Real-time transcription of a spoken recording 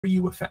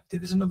you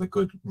effective is another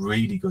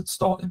really good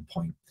starting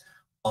point.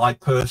 I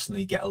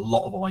personally get a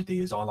lot of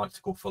ideas. I like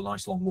to go for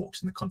nice long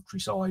walks in the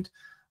countryside.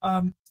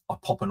 I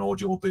pop an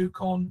audio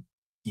book on.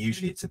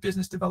 Usually it's a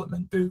business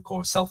development book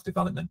or a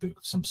self-development book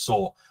of some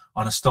sort,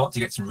 and I start to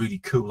get some really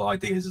cool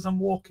ideas as I'm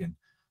walking.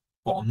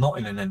 But I'm not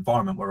in an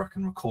environment where I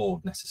can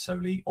record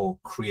necessarily or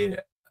create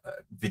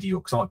video,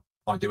 because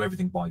I do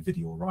everything by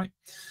video, right?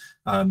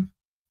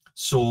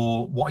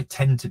 So what I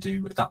tend to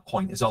do at that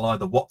point is I'll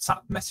either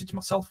WhatsApp message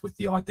myself with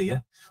the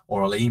idea,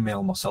 or I'll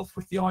email myself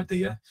with the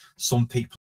idea. Some people